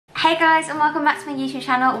Hey guys, and welcome back to my YouTube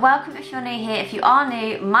channel. Welcome if you're new here. If you are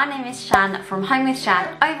new, my name is Shan from Home with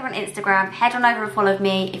Shan over on Instagram. Head on over and follow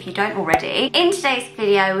me if you don't already. In today's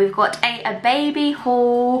video, we've got a baby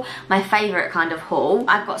haul, my favourite kind of haul.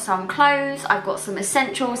 I've got some clothes, I've got some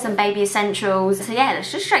essentials, some baby essentials. So yeah, let's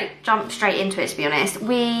just jump straight into it, to be honest.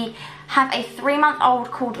 We have a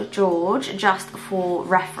 3-month-old called George, just for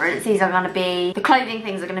reference. These are going to be, the clothing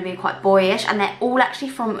things are going to be quite boyish, and they're all actually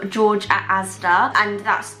from George at ASDA, and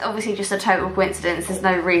that's obviously just a total coincidence. There's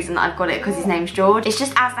no reason that I've got it because his name's George. It's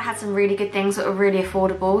just ASDA had some really good things that were really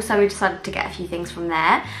affordable, so we decided to get a few things from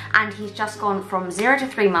there. And he's just gone from 0 to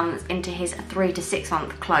 3 months into his 3 to 6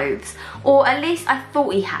 month clothes, or at least I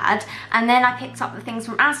thought he had. And then I picked up the things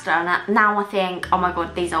from ASDA, and now I think, oh my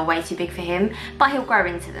god, these are way too big for him, but he'll grow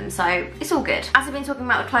into them, so it's all good. As I've been talking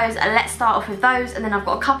about the clothes, let's start off with those, and then I've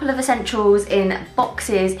got a couple of essentials in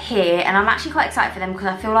boxes here, and I'm actually quite excited for them because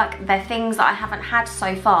I feel like they're things that I haven't had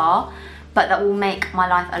so far, but that will make my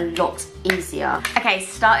life a lot easier. Okay,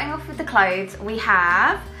 starting off with the clothes, we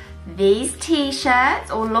have these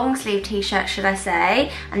t-shirts, or long sleeve t-shirts should I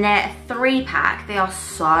say, and they're a 3-pack. They are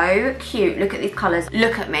so cute. Look at these colours.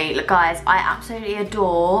 Look at me. Look guys, I absolutely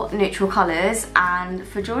adore neutral colours, and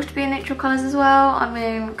for George to be in neutral colours as well, I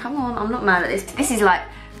mean, come on, I'm not mad at this. This is like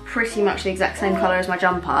pretty much the exact same colour as my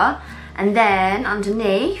jumper. And then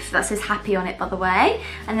underneath, that says happy on it by the way,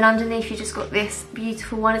 and then underneath you just got this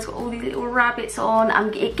beautiful one. It's got all these little rabbits on,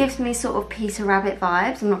 it gives me sort of Peter Rabbit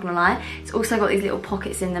vibes, I'm not gonna lie. It's also got these little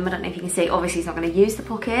pockets in them. I don't know if you can see, obviously he's not gonna use the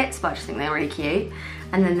pockets, but I just think they're really cute.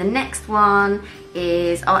 And then the next one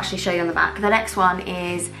is, I'll actually show you on the back. The next one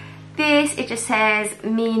is this, it just says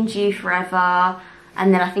me and you forever.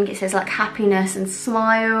 And then I think it says like happiness and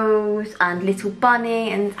smiles and little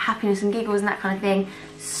bunny and happiness and giggles and that kind of thing.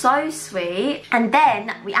 So sweet. And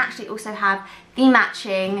then we actually also have the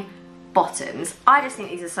matching bottoms. I just think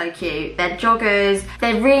these are so cute. They're joggers,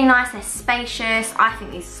 they're really nice, they're spacious. I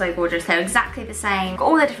think these are so gorgeous. They're exactly the same, got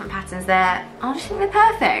all the different patterns there. I just think they're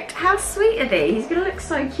perfect. How sweet are these? He's gonna look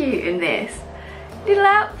so cute in this little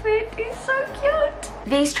outfit. It's so cute.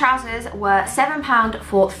 These trousers were £7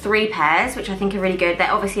 for 3 pairs, which I think are really good.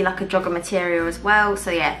 They're obviously like a jogger material as well,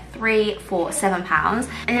 so yeah, 3 for £7.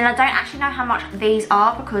 And then I don't actually know how much these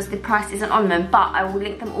are because the price isn't on them, but I will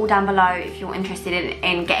link them all down below if you're interested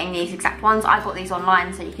in getting these exact ones. I got these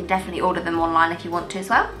online, so you can definitely order them online if you want to as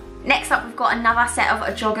well. Next up, we've got another set of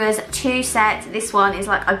joggers, 2 sets. This one is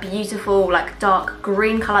like a beautiful like dark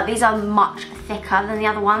green colour. These are much thicker than the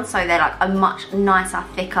other ones, so they're like a much nicer,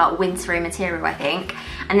 thicker, wintry material, I think.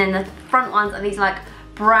 And then the front ones are these like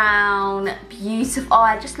brown, beautiful. Oh,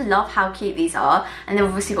 I just love how cute these are. And they've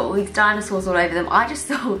obviously got all these dinosaurs all over them. I just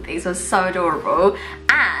thought these were so adorable.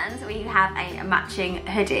 And we have a matching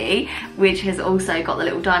hoodie, which has also got the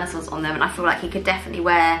little dinosaurs on them, and I feel like he could definitely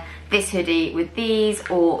wear this hoodie with these,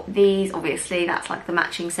 or these, obviously that's like the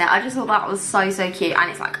matching set. I just thought that was so cute,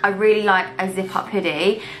 and it's like, I really like a zip up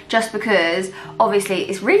hoodie just because obviously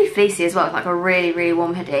it's really fleecy as well. It's like a really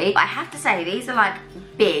warm hoodie, but I have to say these are like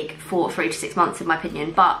big for 3 to 6 months in my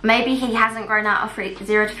opinion, but maybe he hasn't grown out of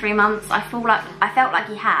 0 to 3 months. I felt like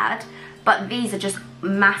he had, but these are just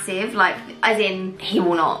massive, like as in he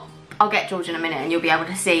will not. I'll get George in a minute and you'll be able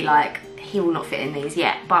to see like he will not fit in these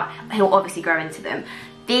yet, but he'll obviously grow into them.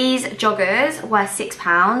 These joggers were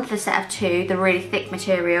 £6, the set of 2, the really thick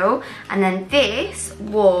material. And then this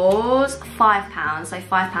was £5, so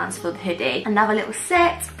 £5 for the hoodie. Another little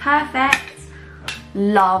set, perfect.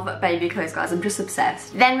 Love baby clothes, guys, I'm just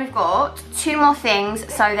obsessed. Then we've got 2 more things,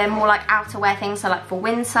 so they're more like outerwear things, so like for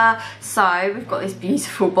winter. So we've got this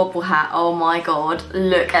beautiful bobble hat. Oh my god,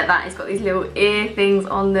 look at that. It's got these little ear things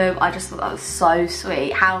on them. I just thought that was so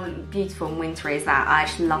sweet. How beautiful and wintry is that? I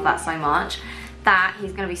just love that so much. That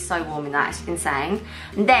he's going to be so warm in that, it's insane.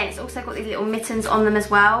 And then it's also got these little mittens on them as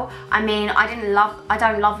well. I mean, I don't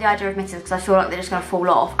love the idea of mittens because I feel like they're just going to fall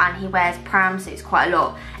off, and he wears pram suits quite a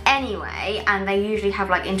lot anyway, and they usually have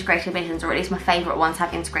like integrated mittens, or at least my favourite ones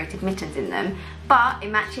have integrated mittens in them, but it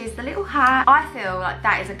matches the little hat. I feel like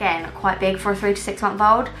that is again quite big for a 3 to 6 month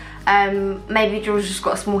old. Maybe George just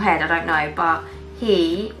got a small head, I don't know, but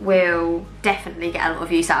he will definitely get a lot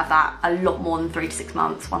of use out of that, a lot more than 3 to 6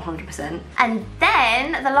 months, 100%. And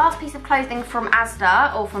then the last piece of clothing from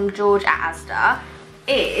ASDA, or from George at ASDA,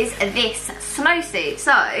 is this snowsuit.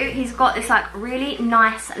 So he's got this like really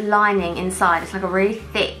nice lining inside. It's like a really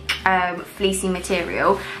thick fleecy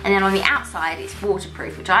material, and then on the outside it's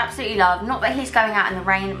waterproof, which I absolutely love. Not that he's going out in the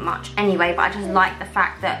rain much anyway, but I just like the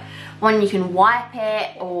fact that one, you can wipe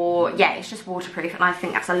it, or yeah, it's just waterproof, and I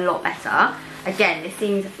think that's a lot better. Again, this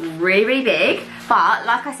seems really, really big, but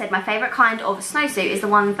like I said, my favourite kind of snowsuit is the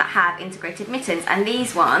ones that have integrated mittens, and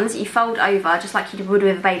these ones you fold over just like you would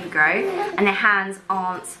with a baby grow, and their hands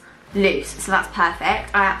aren't loose, so that's perfect.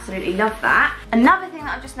 I absolutely love that. Another thing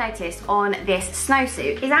that I've just noticed on this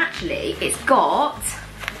snowsuit is actually it's got,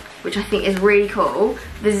 which I think is really cool,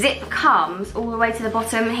 the zip comes all the way to the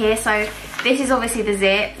bottom here. So this is obviously the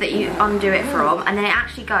zip that you undo it from, and then it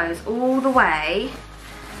actually goes all the way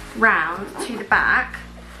round to the back.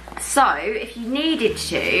 So if you needed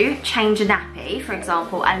to change a nappy, for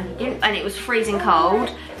example, and it was freezing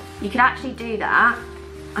cold, you could actually do that.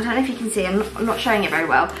 I don't know if you can see, I'm not showing it very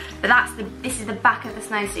well, but this is the back of the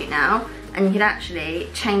snowsuit now, and you could actually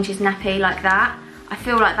change his nappy like that. I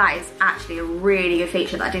feel like that is actually a really good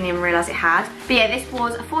feature that I didn't even realise it had. But yeah, this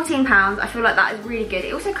was £14. I feel like that is really good.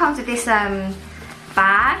 It also comes with this bag.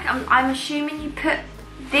 I'm assuming you put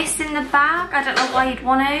this in the bag. I don't know why you'd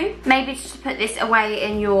want to. Maybe just to put this away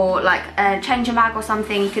in your like changing bag or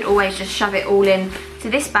something. You could always just shove it all in to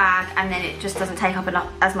this bag, and then it just doesn't take up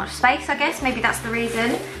as much space, I guess. Maybe that's the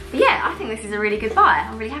reason. But yeah, I think this is a really good buy.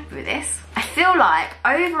 I'm really happy with this. I feel like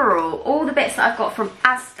overall, all the bits that I've got from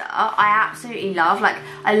ASDA, I absolutely love. Like,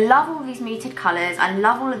 I love all these muted colours, I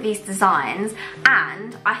love all of these designs,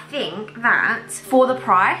 and I think that for the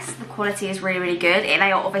price, the quality is really, really good.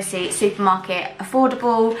 They are obviously supermarket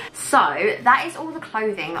affordable. So that is all the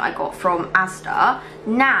clothing that I got from ASDA.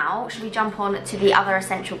 Now, should we jump on to the other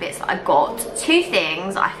essential bits that I got? Two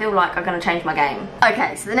things I feel like are going to change my game.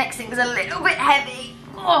 Okay, so the next thing is a little bit heavy.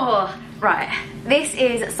 Oh, right. This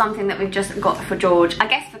is something that we've just got for George, I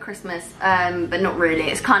guess for Christmas, but not really.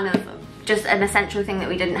 It's kind of just an essential thing that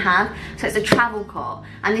we didn't have. So it's a travel cot,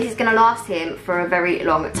 and this is going to last him for a very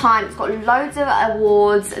long time. It's got loads of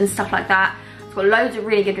awards and stuff like that. It's got loads of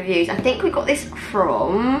really good reviews. I think we got this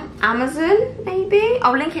from Amazon, maybe?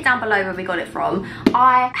 I'll link it down below where we got it from.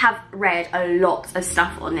 I have read a lot of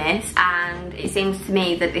stuff on this, and it seems to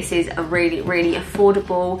me that this is a really, really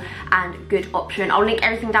affordable and good option. I'll link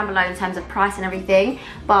everything down below in terms of price and everything,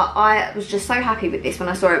 but I was just so happy with this when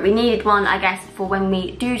I saw it. We needed one, I guess, for when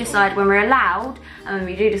we do decide, when we're allowed, and when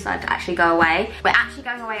we do decide to actually go away. We're actually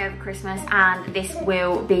going away over Christmas, and this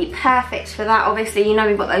will be perfect for that. Obviously, you know,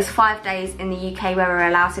 we've got those 5 days in the UK where we're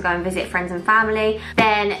allowed to go and visit friends and family.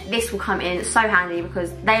 Then this will come in so handy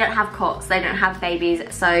because they don't have cots, they don't have babies,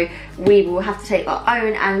 so we will have to take our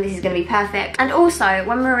own, and this is going to be perfect. And also,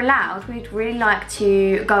 when we're allowed, we'd really like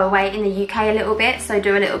to go away in the UK a little bit, so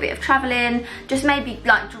do a little bit of travelling, just maybe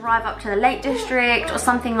like drive up to the Lake District or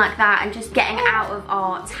something like that, and just getting out of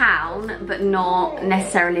our town but not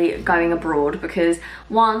necessarily going abroad, because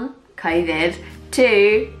 1, COVID,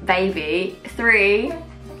 2, baby, 3,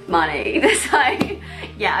 money. So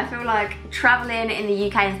yeah, I feel like traveling in the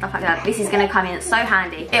UK and stuff like that, this is going to come in so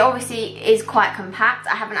handy. It obviously is quite compact.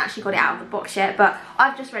 I haven't actually got it out of the box yet, but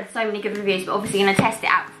I've just read so many good reviews, but obviously going to test it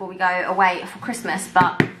out before we go away for Christmas.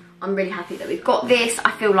 But I'm really happy that we've got this.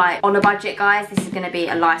 I feel like on a budget, guys, this is going to be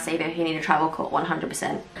a lifesaver if you need a travel cot,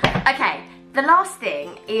 100%. Okay, the last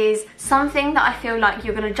thing is something that I feel like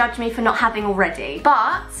you're going to judge me for not having already,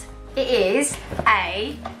 but it is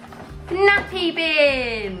a nappy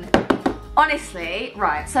bin. Honestly,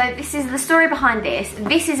 right, so this is the story behind this.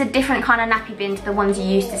 This is a different kind of nappy bin to the ones you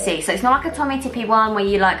used to see. So it's not like a Tommy Tippy one where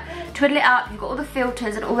you like twiddle it up, you've got all the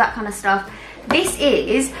filters and all that kind of stuff. This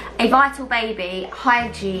is a Vital Baby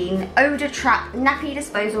Hygiene Odour Trap Nappy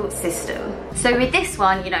Disposal System. So with this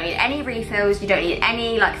one, you don't need any refills, you don't need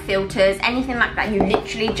any like filters, anything like that. You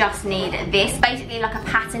literally just need this, basically like a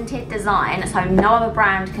patented design. So no other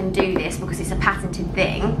brand can do this because it's a patented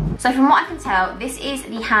thing. So from what I can tell, this is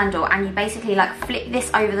the handle, and you basically like flip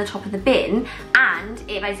this over the top of the bin, and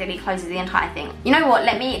it basically closes the entire thing. You know what,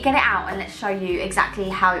 let me get it out and let's show you exactly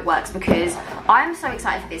how it works, because I'm so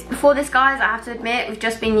excited for this. Before this, guys, I have to admit, we've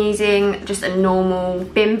just been using just a normal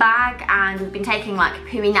bin bag, and we've been taking like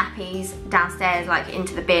pooey nappies downstairs like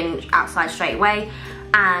into the bin outside straight away,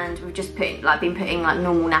 and we've just been putting like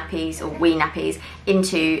normal nappies or wee nappies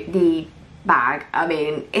into the bag. I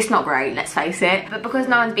mean, it's not great, let's face it, but because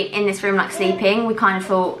no one's been in this room like sleeping, we kind of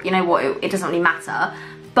thought, you know what, it doesn't really matter.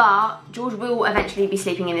 But George will eventually be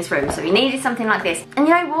sleeping in this room, so we needed something like this. And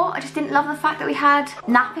you know what? I just didn't love the fact that we had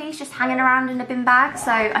nappies just hanging around in a bin bag.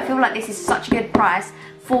 So I feel like this is such a good price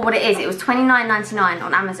for what it is. It was $29.99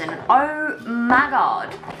 on Amazon. Oh my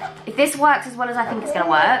god. If this works as well as I think it's gonna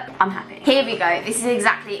work, I'm happy. Here we go, this is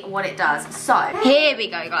exactly what it does. So, here we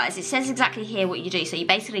go guys, it says exactly here what you do. So you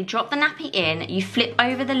basically drop the nappy in, you flip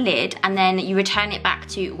over the lid, and then you return it back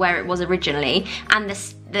to where it was originally. And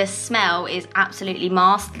the smell is absolutely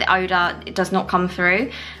masked, the odour, it does not come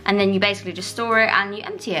through. And then you basically just store it and you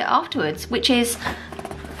empty it afterwards, which is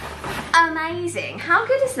amazing. How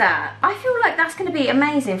good is that? I feel like that's going to be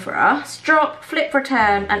amazing for us. Drop, flip,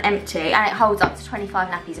 return and empty, and it holds up to 25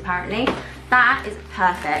 nappies apparently. That is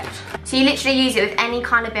perfect. So you literally use it with any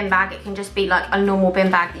kind of bin bag. It can just be like a normal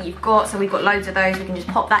bin bag that you've got. So we've got loads of those. We can just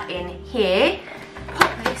pop that in here,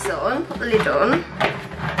 pop this on, pop the lid on.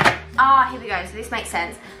 Ah, here we go. So this makes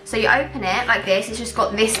sense. So you open it like this. It's just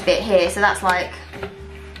got this bit here. So that's like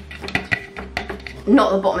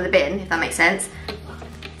not the bottom of the bin, if that makes sense.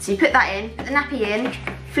 So you put that in, put the nappy in,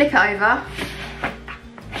 flip it over,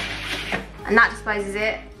 and that disposes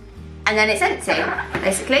it, and then it's empty,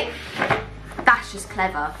 basically. That's just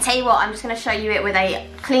clever. Tell you what, I'm just gonna show you it with a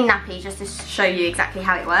clean nappy just to show you exactly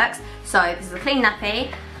how it works. So this is a clean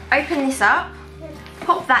nappy. Open this up,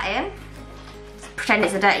 pop that in, pretend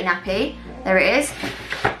it's a dirty nappy. There it is.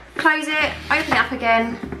 Close it, open it up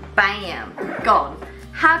again, bam, gone.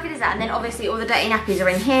 How good is that? And then obviously all the dirty nappies are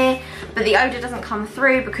in here, but the odour doesn't come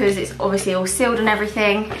through because it's obviously all sealed and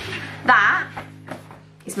everything. That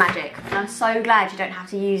is magic. And I'm so glad you don't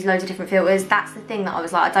have to use loads of different filters. That's the thing that I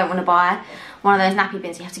was like, I don't want to buy one of those nappy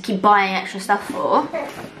bins you have to keep buying extra stuff for.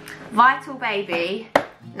 Vital Baby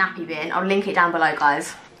nappy bin. I'll link it down below,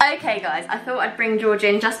 guys. Okay guys, I thought I'd bring George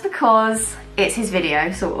in just because it's his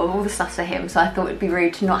video, sort of, all the stuff's for him, so I thought it'd be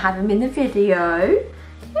rude to not have him in the video.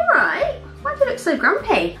 You alright? Why do you look so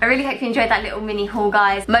grumpy? I really hope you enjoyed that little mini haul,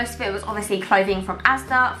 guys. Most of it was obviously clothing from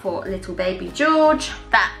ASDA for little baby George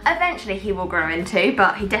that eventually he will grow into,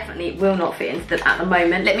 but he definitely will not fit into them at the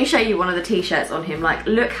moment. Let me show you one of the t-shirts on him. Like,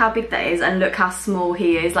 look how big that is and look how small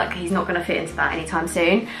he is. Like, he's not gonna fit into that anytime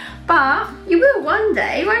soon. But you will one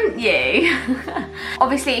day, won't you?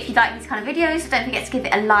 Obviously, if you like these kind of videos, don't forget to give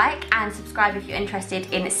it a like and subscribe if you're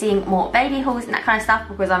interested in seeing more baby hauls and that kind of stuff,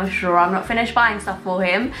 because I'm sure I'm not finished buying stuff for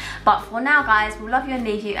him. But for now, guys, we'll love you and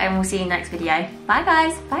leave you, and we'll see you in the next video. Bye,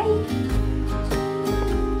 guys. Bye.